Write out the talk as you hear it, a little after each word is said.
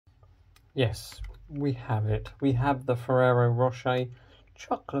Yes, we have it. We have the Ferrero Rocher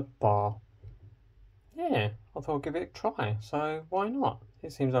chocolate bar. Yeah, I thought I'd give it a try, so why not?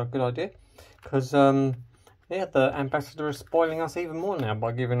 It seems like a good idea, because yeah, the ambassador is spoiling us even more now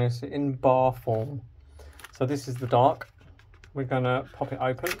by giving us it in bar form. So this is the dark. We're going to pop it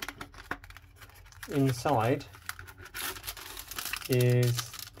open. Inside is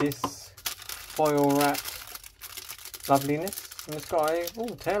this foil wrapped loveliness, and it's got a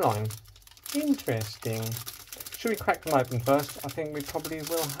tail-line. Interesting. Should we crack them open first? I think we probably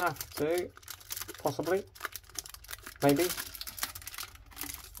will have to. Possibly. Maybe.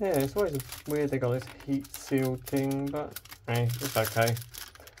 Yeah, it's always weird they got this heat sealed thing, but hey, it's okay.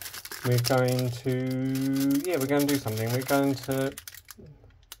 We're going to, yeah, we're going to do something. We're going to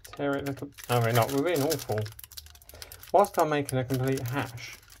tear it a little. No, we're not. We're being awful. Whilst I'm making a complete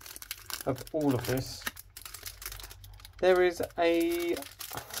hash of all of this, there is a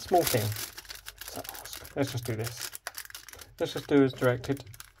small thing to ask. Let's just do this. Let's just do as directed.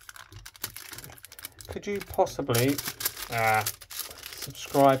 Could you possibly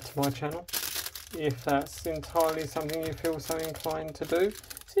subscribe to my channel if that's entirely something you feel so inclined to do?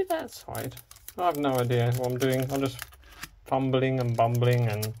 See that side? I have no idea what I'm doing. I'm just fumbling and bumbling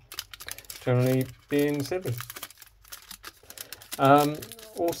and generally being silly.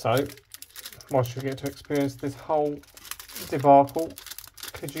 Also, whilst you get to experience this whole debacle,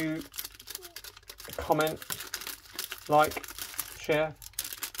 could you comment, like, share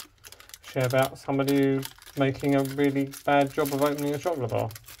about somebody who's making a really bad job of opening a chocolate bar?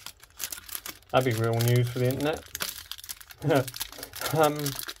 That'd be real news for the internet.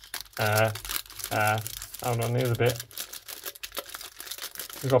 Hold on, here's a bit.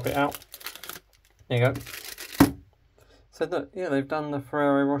 Drop it out. There you go. So look, yeah, they've done the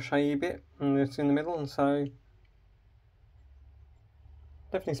Ferrero Rocher bit, and it's in the middle, and so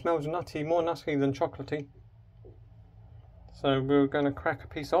definitely smells nutty, more nutty than chocolatey. So we're going to crack a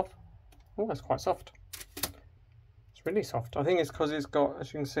piece off. Oh, that's quite soft. It's really soft. I think it's because it's got,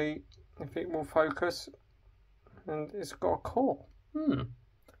 as you can see, if it will focus, and it's got a core.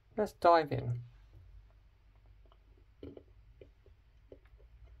 Let's dive in.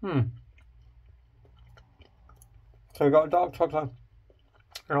 So we've got a dark chocolate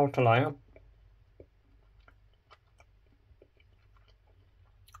outer layer.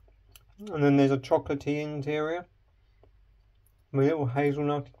 And then there's a chocolatey interior with little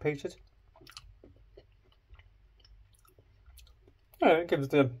hazelnut pieces. Yeah, it gives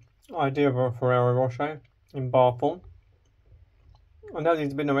the idea of a Ferrero Rocher in bar form. I know these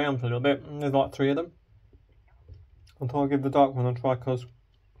have been around for a little bit, and there's like 3 of them. I thought I'd give the dark one a try because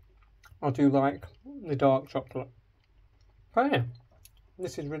I do like the dark chocolate. But yeah,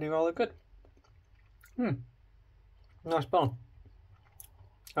 this is really rather good. Nice bar.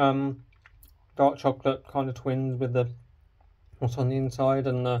 Dark chocolate kind of twins with the what's on the inside,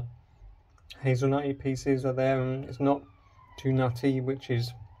 and the hazelnutty pieces are there, and it's not too nutty, which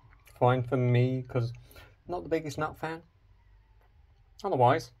is fine for me because I'm not the biggest nut fan.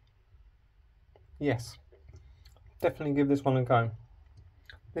 Otherwise, yes, definitely give this one a go.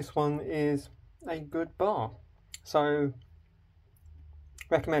 This one is a good bar, so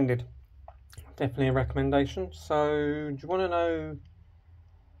recommended. Definitely a recommendation. So do you want to know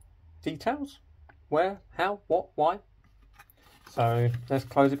details? Where, how, what, why? So let's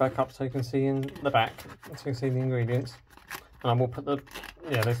close it back up so you can see in the back, so you can see the ingredients. And I will put the,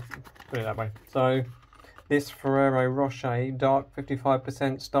 yeah, let's put it that way. So this Ferrero Rocher dark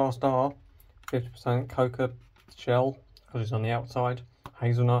 55% star, 50% cocoa shell, because it's on the outside,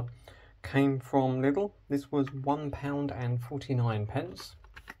 hazelnut, came from Lidl. This was £1.49.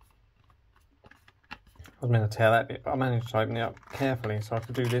 I was meant to tear that bit, but I managed to open it up carefully so I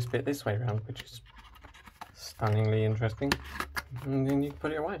could do this bit this way around, which is stunningly interesting. And then you can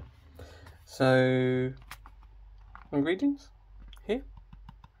put it away. So, ingredients here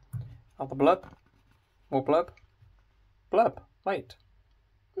are the blub, or blub, wait.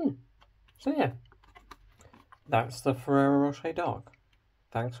 So yeah, that's the Ferrero Rocher Dark.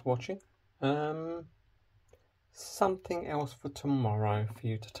 Thanks for watching. Something else for tomorrow for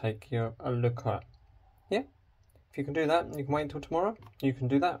you to take a look at. Yeah, if you can do that, you can wait until tomorrow, you can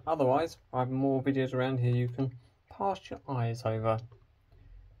do that. Otherwise, I have more videos around here you can pass your eyes over.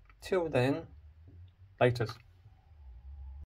 Till then, laters.